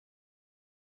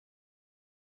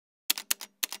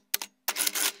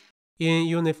In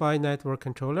UniFi network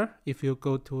controller, if you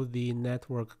go to the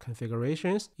network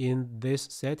configurations, in this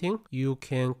setting, you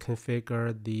can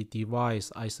configure the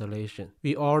device isolation.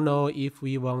 We all know if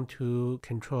we want to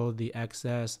control the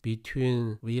access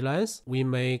between VLANs, we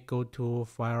may go to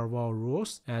firewall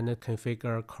rules and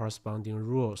configure corresponding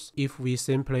rules. If we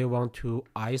simply want to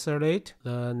isolate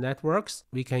the networks,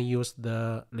 we can use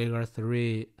the layer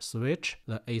 3 switch,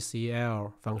 the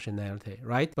ACL functionality,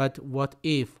 right? But what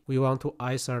if we want to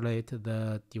isolate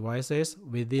the devices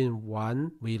within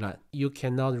one VLAN? You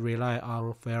cannot rely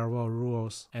on firewall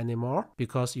rules anymore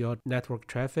because your network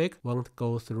traffic won't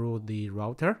go through the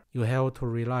router. You have to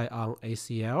rely on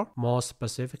ACL, more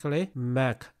specifically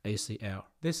MAC ACL.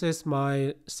 This is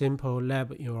my simple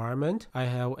lab environment. I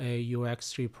have a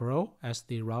UX3 Pro as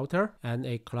the router and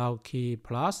a Cloud Key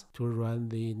Plus to run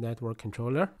the network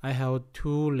controller. I have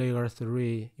two layer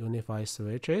 3 UniFi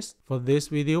switches. For this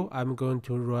video, I'm going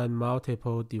to run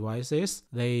multiple devices.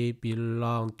 They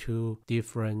belong to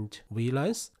different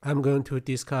VLANs. I'm going to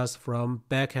discuss from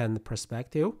backend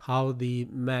perspective how the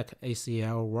MAC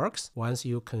ACL works once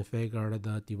you configure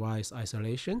the device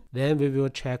isolation. Then we will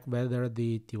check whether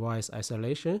the device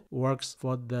isolation works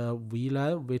for the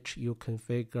VLAN which you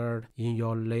configured in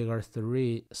your layer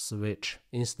 3 switch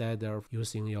instead of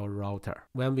using your router.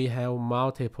 When we have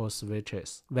multiple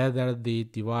switches, whether the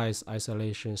device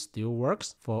isolation still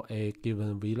works for a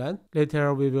given VLAN.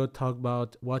 Later we will talk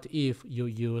about what if you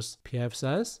use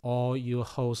pfSense or you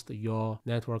host your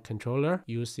network controller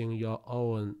using your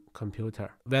own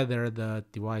computer, whether the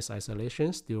device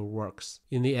isolation still works.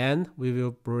 In the end, we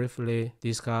will briefly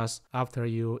discuss after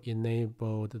you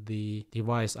enabled the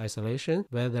device isolation,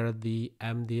 whether the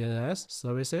MDNS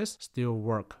services still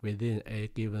work within a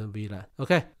given VLAN.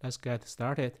 Okay, let's get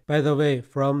started. By the way,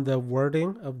 from the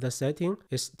wording of the setting,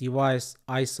 it's device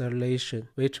isolation,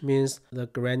 which means the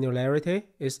granularity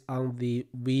is on the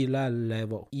VLAN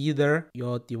level. Either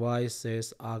your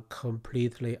devices are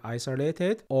completely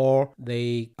isolated or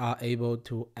they are able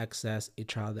to access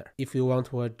each other. If you want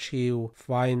to achieve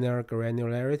finer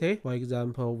granularity, for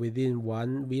example, within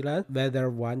one VLAN, whether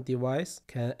one device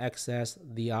can access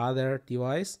the other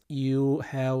device, you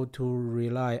have to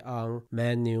rely on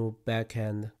manual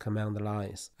backend command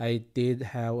lines. I did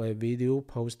have a video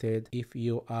posted. If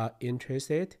you are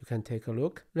interested, you can take a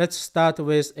look. Let's start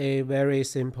with a very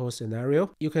simple scenario.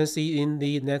 You can see in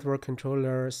the network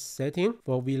controller setting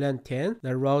for VLAN 10,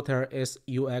 the router is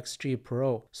UX3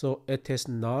 Pro. So it is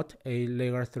not a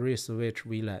layer 3 switch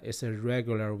VLAN, it's a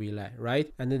regular VLAN,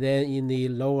 right? And then in the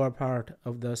lower part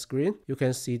of the screen, you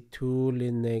can see two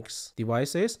Linux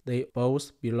devices. They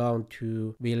both belong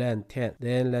to VLAN 10.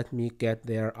 Then let me get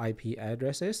their IP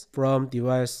addresses. From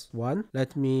device 1,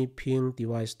 let me ping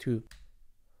device 2.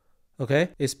 Okay,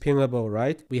 it's pingable,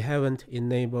 right? We haven't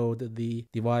enabled the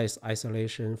device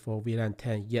isolation for VLAN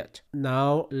 10 yet.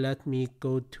 Now let me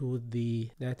go to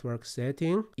the network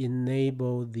setting,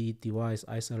 enable the device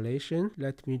isolation.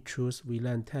 Let me choose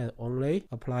VLAN 10 only,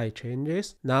 apply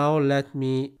changes. Now let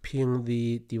me ping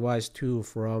the device 2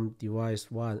 from device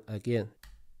 1 again.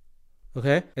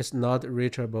 Okay, it's not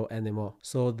reachable anymore,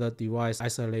 so the device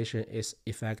isolation is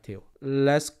effective.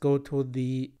 Let's go to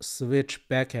the switch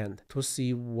backend to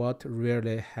see what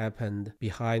really happened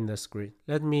behind the screen.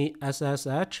 Let me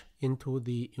SSH into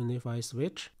the UniFi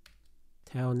switch,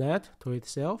 telnet to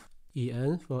itself,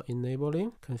 en for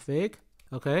enabling, config.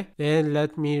 Okay, then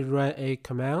let me run a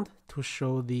command to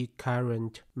show the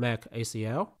current MAC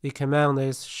ACL. The command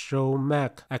is show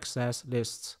MAC access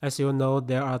lists. As you know,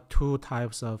 there are two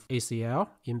types of ACL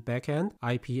in backend,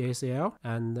 IP ACL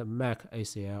and MAC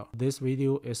ACL. This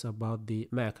video is about the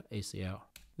MAC ACL.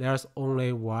 There's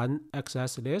only one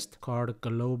access list called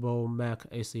Global MAC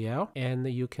ACL, and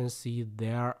you can see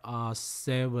there are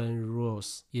 7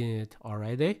 rules in it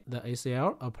already. The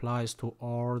ACL applies to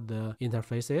all the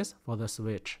interfaces for the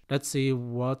switch. Let's see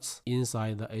what's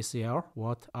inside the ACL.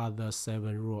 What are the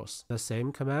 7 rules? The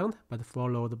same command, but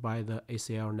followed by the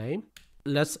ACL name.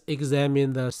 Let's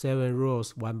examine the 7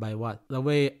 rules one by one. The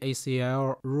way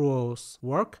ACL rules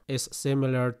work is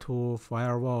similar to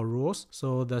firewall rules,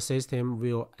 so the system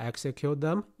will execute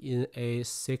them in a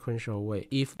sequential way.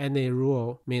 If any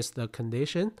rule meets the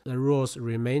condition, the rules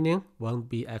remaining won't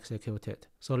be executed.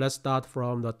 So let's start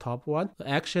from the top one. The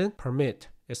action permit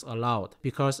is allowed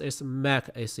because it's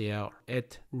MAC ACL.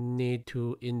 It need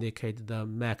to indicate the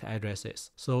MAC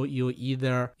addresses. So you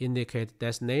either indicate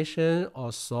destination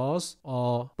or source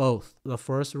or both. The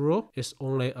first rule is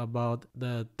only about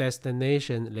the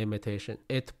destination limitation.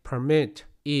 It permit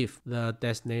if the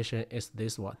destination is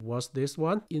this one. What's this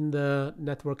one? In the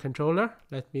network controller,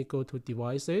 let me go to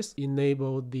devices,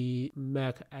 enable the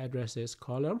MAC addresses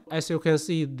column. As you can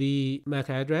see, the MAC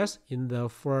address in the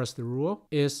first row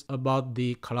is about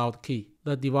the cloud key.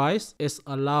 The device is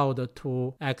allowed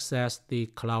to access the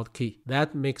cloud key.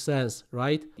 That makes sense,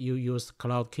 right? You use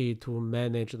cloud key to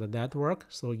manage the network,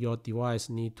 so your device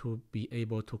need to be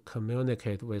able to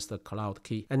communicate with the cloud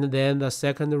key. And then the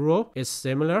second row is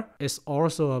similar. It's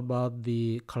also about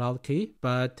the cloud key,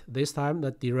 but this time the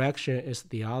direction is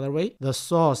the other way. The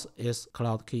source is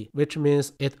cloud key, which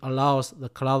means it allows the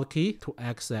cloud key to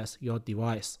access your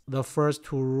device. The first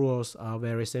two rules are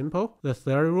very simple. The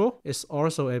third rule is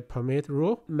also a permit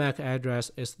rule. MAC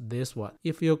address is this one.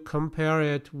 If you compare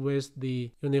it with the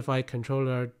UniFi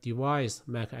controller device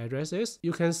MAC addresses,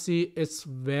 you can see it's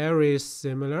very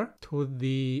similar to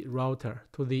the router,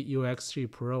 to the UXG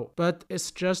Pro, but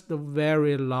it's just the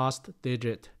very last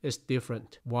digit is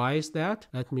different. Why is that?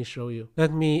 Let me show you.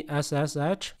 Let me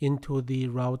SSH into the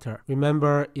router.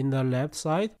 Remember, in the left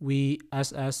side, we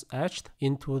SSH'd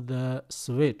into the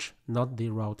switch, not the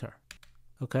router.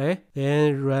 Okay,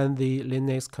 then run the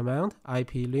Linux command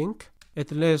ip-link.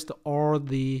 It lists all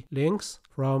the links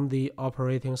from the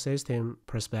operating system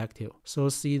perspective. So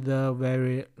see the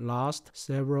very last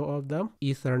several of them.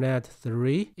 Ethernet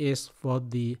 3 is for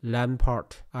the LAN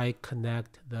part I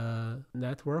connect the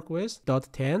network with.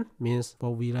 .10 means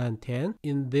for VLAN 10.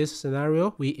 In this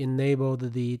scenario, we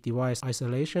enabled the device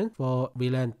isolation for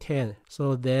VLAN 10.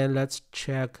 So then let's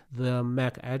check the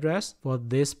MAC address for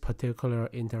this particular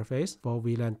interface for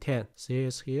VLAN 10. See,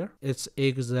 it's here. It's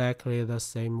exactly the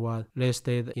same one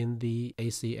listed in the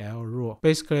ACL rule.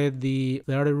 Basically, the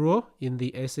third rule in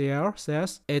the ACL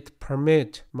says it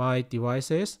permits my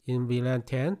devices in VLAN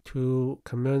 10 to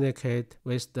communicate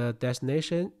with the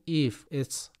destination if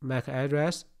its MAC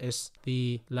address is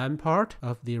the LAN part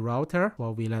of the router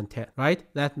for VLAN 10, right?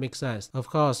 That makes sense. Of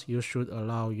course, you should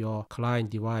allow your client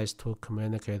device to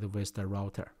communicate with the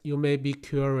router. You may be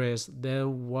curious,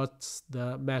 then what's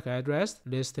the MAC address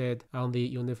listed on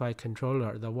the UniFi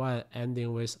controller, the one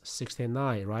ending with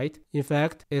 69, right? In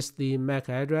fact, it's the MAC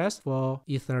address for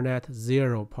Ethernet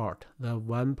 0 part, the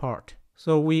 1 part.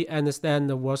 So we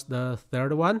understand what's the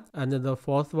third one, and the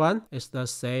fourth one is the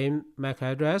same MAC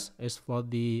address. It's for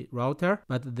the router,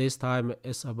 but this time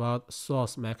it's about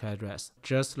source MAC address.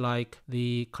 Just like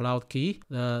the cloud key,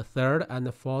 the third and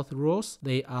the fourth rules,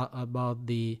 they are about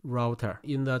the router.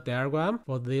 In the diagram,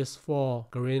 for these 4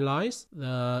 green lines,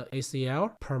 the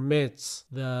ACL permits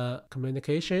the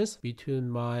communications between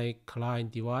my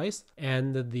client device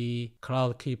and the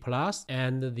cloud key plus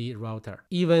and the router.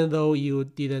 Even though you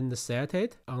didn't set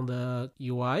it on the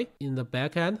UI, in the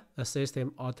backend, the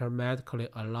system automatically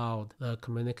allowed the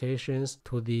communications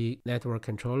to the network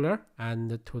controller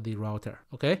and to the router.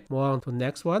 Okay, move on to the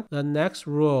next one. The next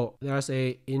rule, there's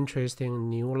a interesting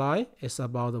new line. It's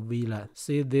about the VLAN.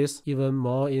 See this even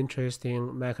more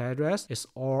interesting MAC address is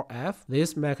ORF.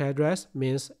 This MAC address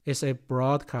means it's a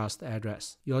broadcast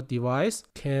address. Your device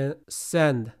can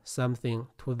send something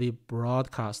to the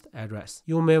broadcast address.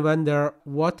 You may wonder,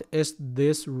 what is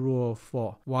this rule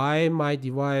for? Why my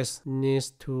device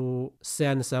needs to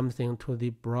send something to the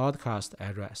broadcast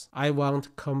address? I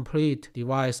want complete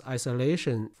device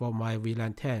isolation for my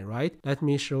VLAN 10, right? Let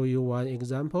me show you one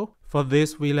example. For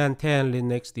this VLAN 10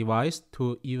 Linux device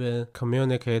to even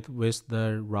communicate with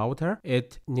the router,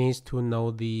 it needs to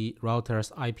know the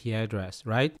router's IP address,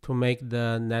 right? To make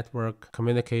the network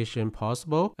communication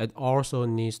possible, it also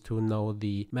needs to know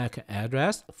the MAC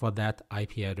address for that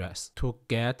IP address. To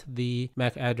get the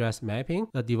MAC address mapping,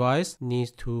 the device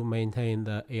needs to maintain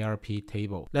the ARP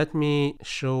table. Let me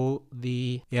show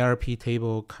the ARP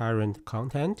table current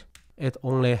content. It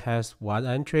only has one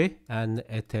entry and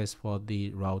it is for the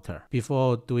router.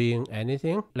 Before doing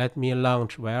anything, let me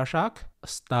launch Wireshark,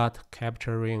 start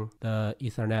capturing the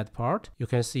Ethernet part. You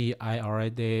can see I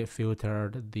already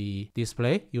filtered the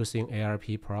display using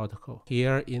ARP protocol.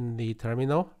 Here in the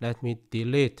terminal, let me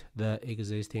delete the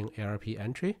existing ARP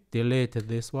entry. Delete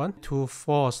this one. To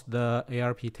force the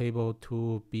ARP table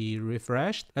to be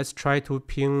refreshed, let's try to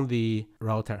ping the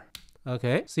router.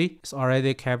 Okay, see, it's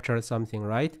already captured something,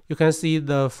 right? You can see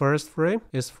the first frame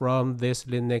is from this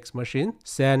Linux machine,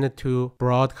 sent to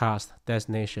broadcast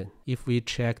destination. If we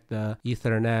check the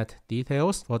Ethernet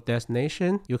details for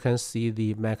destination, you can see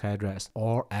the MAC address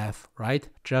or F, right?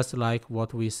 Just like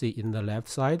what we see in the left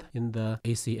side in the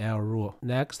ACL rule.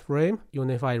 Next frame,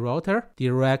 UniFi router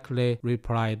directly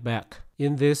replied back.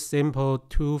 In this simple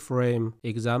 2-frame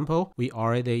example, we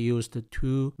already used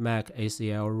 2 MAC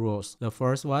ACL rules. The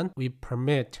first one, we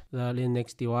permit the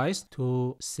Linux device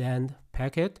to send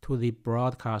packet to the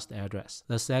broadcast address.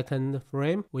 The second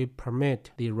frame, we permit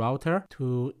the router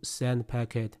to send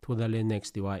packet to the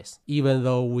Linux device. Even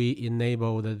though we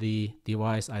enabled the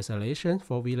device isolation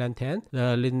for VLAN 10,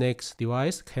 the Linux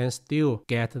device can still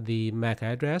get the MAC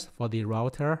address for the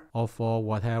router or for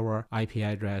whatever IP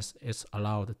address it's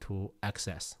allowed to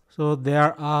access. So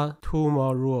there are two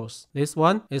more rules. This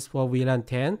one is for VLAN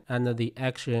 10 and the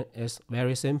action is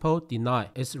very simple, deny.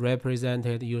 It's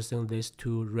represented using these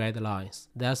two red lines.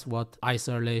 That's what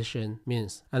isolation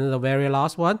means. And the very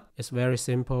last one is very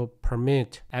simple,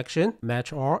 permit action.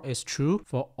 Match all is true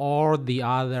for all the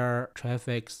other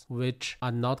traffics which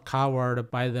are not covered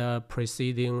by the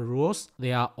preceding rules.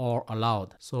 They are all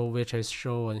allowed. So which is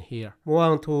shown here. Move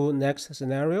on to next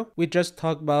scenario. We just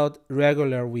talked about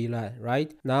regular VLAN,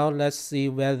 right? Now let's see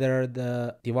whether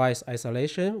the device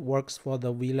isolation works for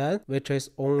the VLAN, which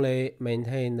is only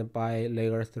maintained by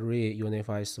layer 3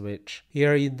 UniFi switch.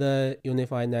 Here in the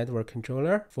UniFi network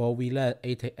controller for VLAN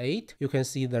 88, you can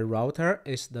see the router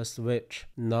is the switch,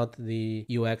 not the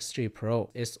UXG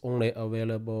Pro. It's only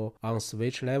available on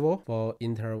switch level for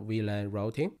inter-VLAN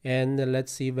routing. And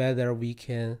let's see whether we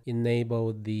can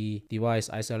enable the device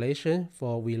isolation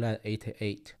for VLAN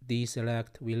 88.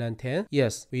 Deselect VLAN 10.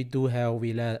 Yes, we do have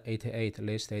VLAN 88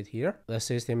 listed here. The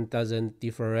system doesn't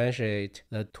differentiate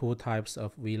the two types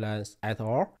of VLANs at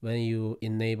all when you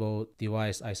enable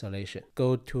device isolation.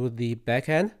 Go to the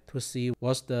backend to see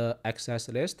what's the access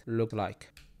list look like.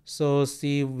 So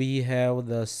see, we have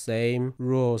the same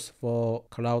rules for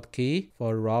cloud key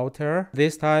for router.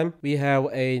 This time we have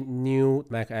a new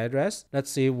MAC address.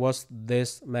 Let's see what's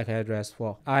this MAC address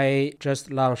for. I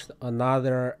just launched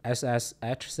another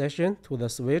SSH session to the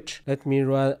switch. Let me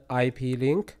run IP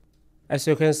link. As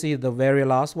you can see, the very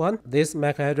last one, this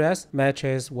MAC address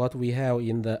matches what we have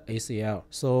in the ACL.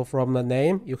 So from the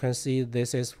name, you can see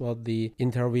this is for the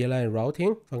inter-VLAN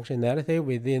routing functionality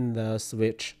within the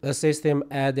switch. The system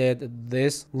added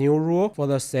this new rule for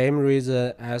the same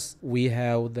reason as we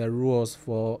have the rules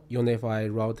for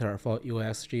UniFi router for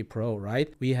UXG Pro,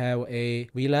 right? We have a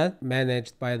VLAN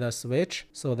managed by the switch,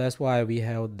 so that's why we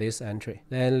have this entry.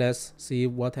 Then let's see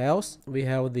what else. We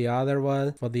have the other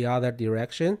one for the other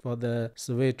direction for the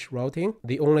switch routing.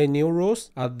 The only new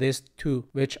rules are these two,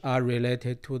 which are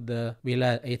related to the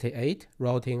VLAN 88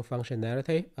 routing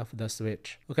functionality of the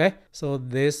switch. Okay, so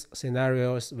this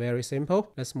scenario is very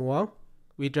simple. Let's move on.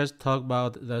 We just talked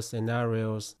about the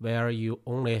scenarios where you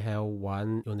only have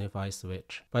one UniFi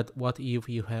switch. But what if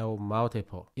you have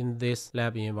multiple? In this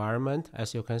lab environment,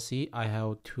 as you can see, I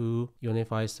have two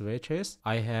UniFi switches.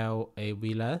 I have a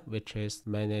VLAN, which is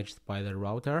managed by the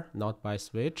router, not by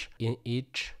switch. In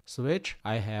each switch,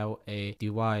 I have a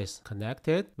device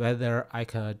connected. Whether I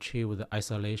can achieve the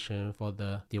isolation for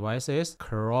the devices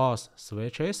cross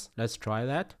switches. Let's try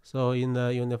that. So in the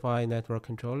UniFi network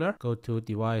controller, go to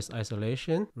device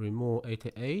isolation, remove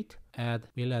 88, add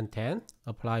VLAN 10,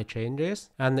 apply changes,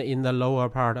 and in the lower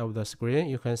part of the screen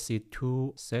you can see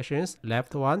two sessions.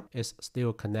 Left one is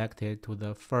still connected to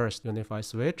the first UniFi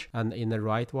switch, and in the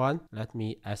right one, let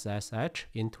me SSH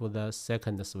into the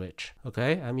second switch.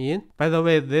 Okay, I'm in. By the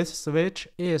way, this switch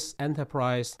is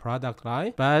enterprise product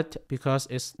line, but because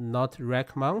it's not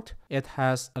rack mount, it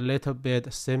has a little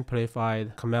bit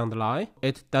simplified command line.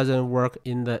 It doesn't work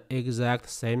in the exact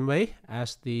same way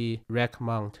as the rack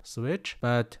mount switch,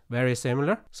 but very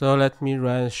similar. So let me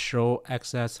run show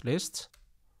access list.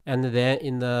 And then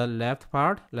in the left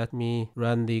part, let me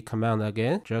run the command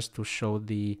again just to show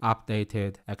the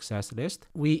updated access list.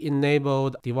 We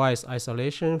enabled device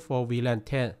isolation for VLAN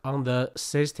 10 on the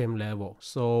system level.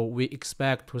 So we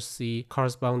expect to see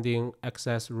corresponding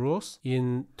access rules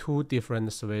in two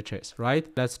different switches, right?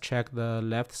 Let's check the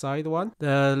left side one.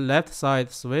 The left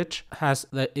side switch has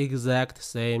the exact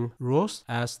same rules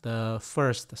as the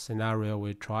first scenario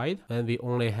we tried when we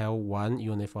only have one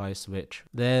UniFi switch.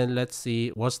 Then let's see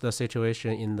what's the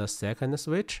situation in the second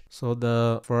switch. So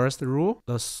the first rule,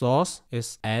 the source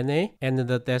is NA and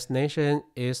the destination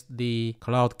is the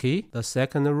cloud key. The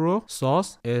second rule,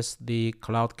 source is the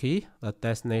cloud key, the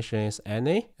destination is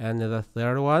NA, and the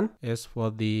third one is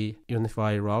for the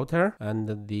UniFi router,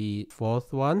 and the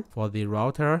fourth one for the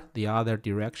router, the other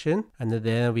direction, and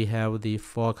then we have the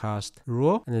forecast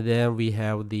rule, and then we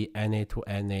have the NA to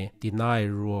NA deny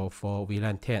rule for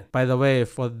VLAN 10. By the way,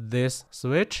 for this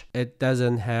switch, it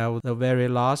doesn't have the very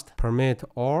last permit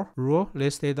all rule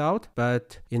listed out,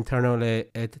 but internally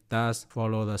it does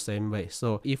follow the same way.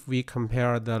 So if we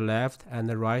compare the left and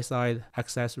the right side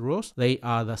access rules, they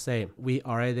are the same. We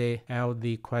already have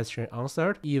the question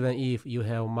answered. Even if you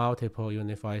have multiple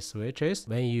UniFi switches,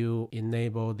 when you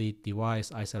enable the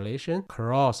device isolation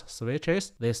cross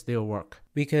switches, they still work.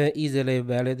 We can easily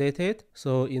validate it.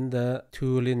 So in the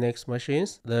two Linux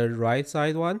machines, the right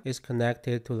side one is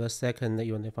connected to the second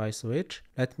UniFi switch.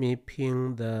 Let me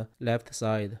ping the left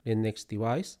side Linux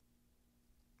device.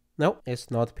 No, it's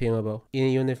not pingable.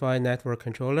 In UniFi network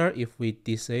controller, if we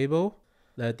disable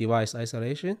the device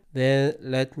isolation, then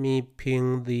let me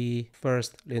ping the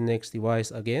first Linux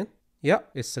device again. Yeah,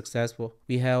 it's successful.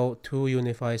 We have two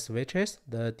UniFi switches.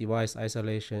 The device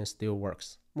isolation still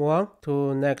works. Move on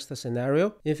to next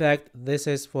scenario. In fact, this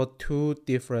is for two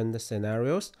different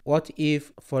scenarios. What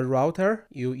if for router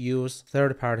you use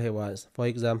third-party ones, for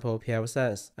example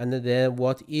pfSense, and then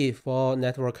what if for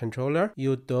network controller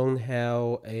you don't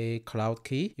have a cloud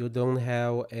key, you don't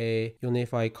have a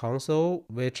UniFi console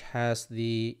which has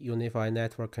the UniFi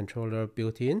network controller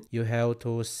built in, you have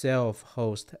to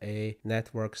self-host a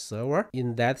network server.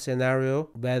 In that scenario,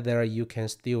 whether you can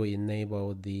still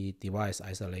enable the device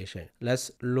isolation. Let's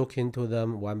look into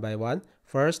them one by one.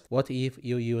 First, what if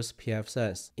you use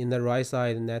pfSense? In the right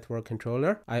side network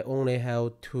controller, I only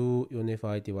have two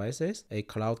UniFi devices, a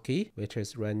cloud key, which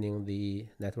is running the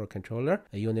network controller,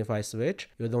 a UniFi switch.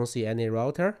 You don't see any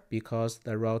router because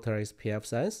the router is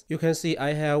pfSense. You can see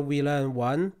I have VLAN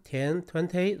 1, 10,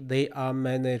 20. They are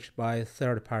managed by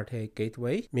third-party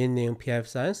gateway, meaning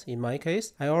pfSense in my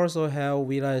case. I also have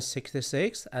VLAN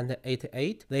 66 and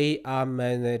 88. They are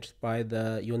managed by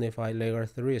the UniFi layer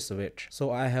 3 switch.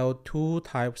 So I have two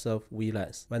types of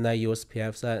VLANs when I use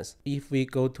pfSense. If we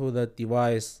go to the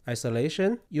device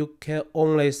isolation, you can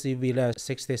only see VLAN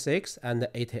 66 and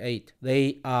 88.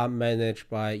 They are managed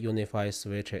by UniFi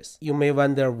switches. You may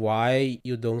wonder why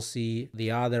you don't see the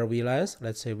other VLANs,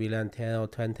 let's say VLAN 10 or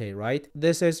 20, right?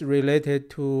 This is related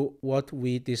to what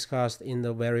we discussed in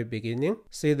the very beginning.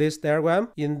 See this diagram?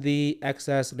 In the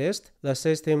access list, the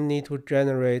system needs to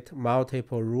generate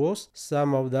multiple rules.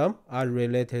 Some of them are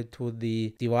related to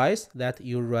the device that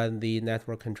you run the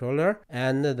network controller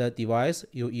and the device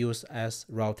you use as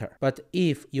router. But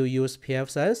if you use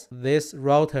pfSense, this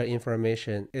router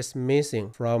information is missing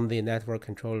from the network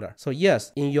controller. So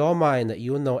yes, in your mind,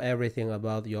 you know everything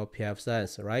about your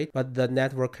pfSense, right? But the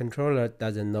network controller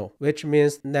doesn't know, which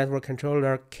means network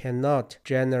controller cannot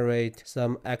generate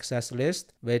some access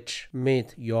list which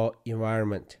meet your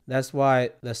environment. That's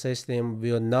why the system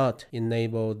will not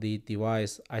enable the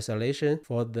device isolation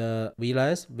for the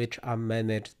VLANs which are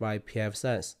managed by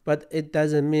pfSense. But it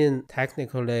doesn't mean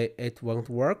technically it won't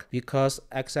work, because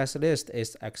access list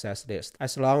is access list.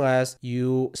 As long as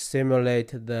you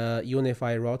simulate the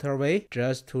UniFi routerway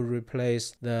just to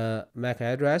replace the MAC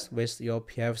address with your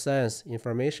pfSense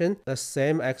information, the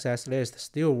same access list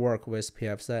still work with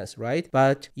pfSense, right?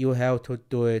 But you have to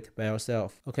do it by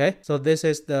yourself. Okay, so this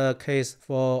is the case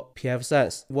for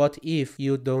pfSense. What if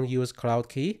you don't use cloud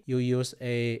key, you use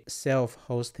a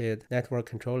self-hosted network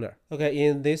controller? Okay,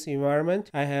 in this environment,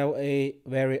 I have a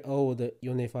very old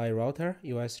UniFi router,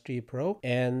 USG Pro,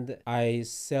 and I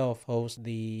self-host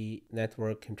the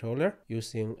network controller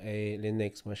using a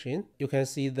Linux machine. You can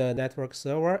see the network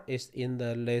server is in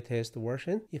the latest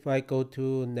version. If I go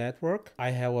to network, I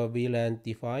have a VLAN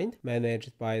defined,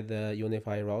 managed by the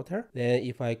UniFi router. Then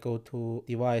if I go to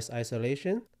device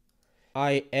isolation,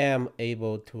 I am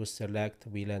able to select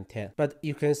VLAN 10, but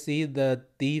you can see the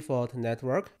default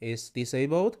network is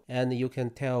disabled, and you can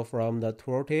tell from the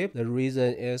tooltip the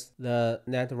reason is the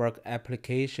network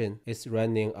application is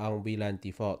running on VLAN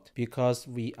default because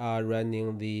we are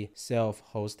running the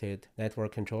self-hosted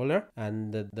network controller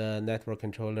and the network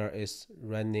controller is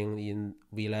running in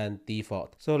VLAN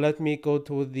default. So let me go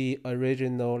to the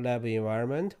original lab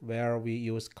environment where we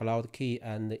use Cloud Key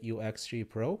and UXG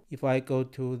Pro. If I go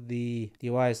to the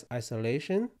device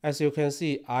isolation, as you can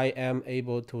see, I am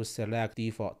able to select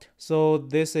default. So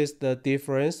this is the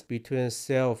difference between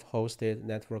self-hosted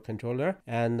network controller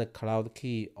and Cloud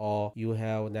Key, or you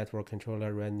have network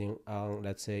controller running on,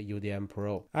 let's say, UDM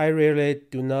Pro. I really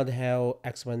do not have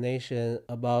explanation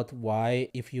about why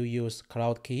if you use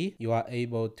Cloud Key, you are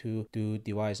able to do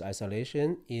device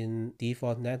isolation in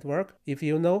default network. If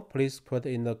you know, please put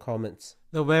in the comments.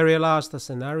 The very last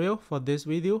scenario for this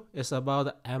video is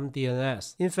about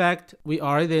MDNS. In fact, we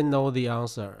already know the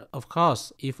answer. Of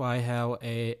course, if I have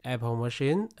a Apple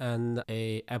machine and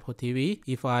a Apple TV,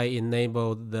 if I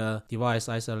enable the device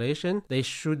isolation, they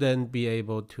shouldn't be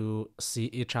able to see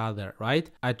each other, right?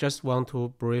 I just want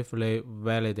to briefly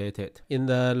validate it. In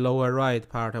the lower right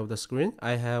part of the screen,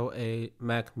 I have a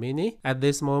Mac Mini. At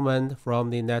this moment, from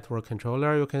the network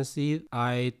controller, you can see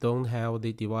I don't have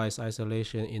the device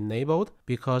isolation enabled,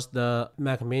 because the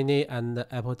Mac Mini and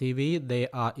the Apple TV, they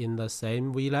are in the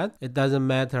same VLAN. It doesn't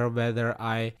matter whether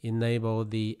I enable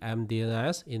the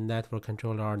MDNS in network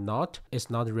controller or not. It's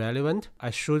not relevant.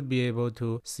 I should be able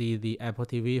to see the Apple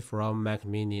TV from Mac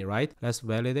Mini, right? Let's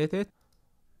validate it.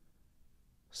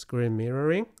 Screen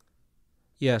mirroring.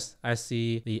 Yes, I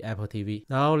see the Apple TV.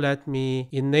 Now let me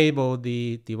enable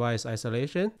the device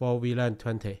isolation for VLAN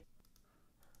 20.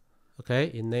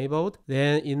 Okay, enabled.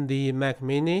 Then in the Mac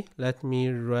Mini, let me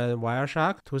run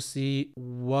Wireshark to see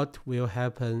what will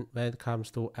happen when it comes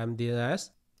to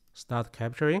MDNS. Start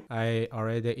capturing. I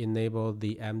already enabled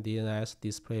the MDNS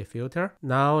display filter.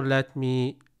 Now let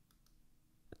me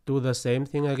do the same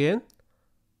thing again.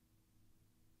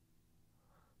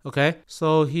 Okay,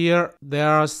 so here there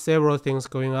are several things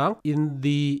going on. In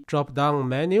the drop-down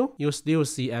menu, you still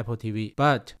see Apple TV.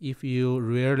 But if you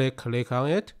really click on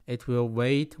it, it will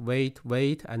wait,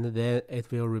 and then it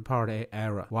will report an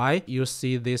error. Why? You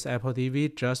see this Apple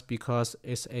TV just because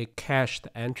it's a cached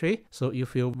entry. So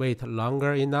if you wait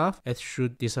longer enough, it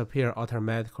should disappear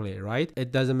automatically, right?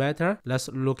 It doesn't matter. Let's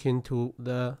look into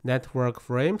the network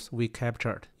frames we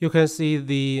captured. You can see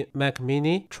the Mac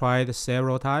Mini tried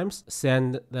several times,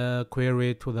 send the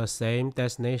query to the same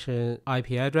destination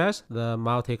IP address, the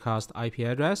multicast IP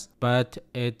address, but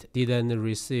it didn't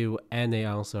receive any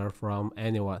answer from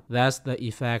anyone. That's the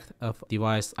effect of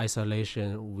device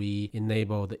isolation we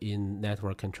enabled in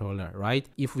network controller, right?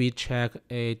 If we check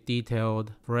a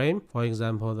detailed frame, for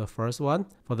example, the first one,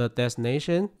 for the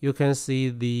destination, you can see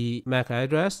the MAC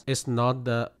address is not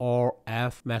the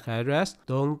ORF MAC address.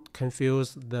 Don't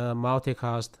confuse the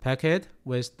multicast packet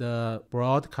with the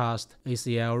broadcast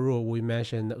ACL rule we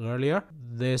mentioned earlier.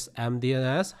 This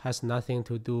MDNS has nothing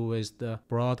to do with the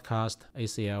broadcast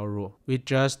ACL rule. We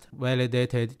just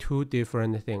validated two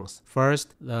different things.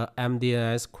 First, the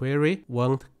MDNS query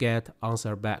won't get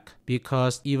answer back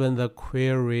because even the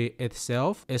query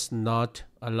itself is not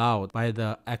allowed by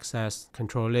the access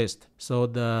control list. So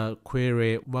the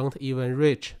query won't even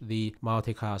reach the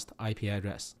multicast IP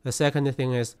address. The second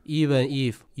thing is, even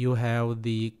if you have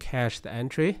the cached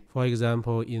entry, for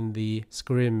example, in the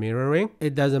screen mirroring,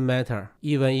 it doesn't matter.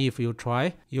 Even if you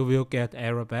try, you will get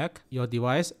error back. Your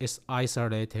device is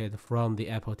isolated from the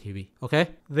Apple TV. Okay,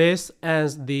 this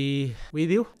ends the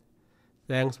video.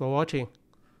 Thanks for watching.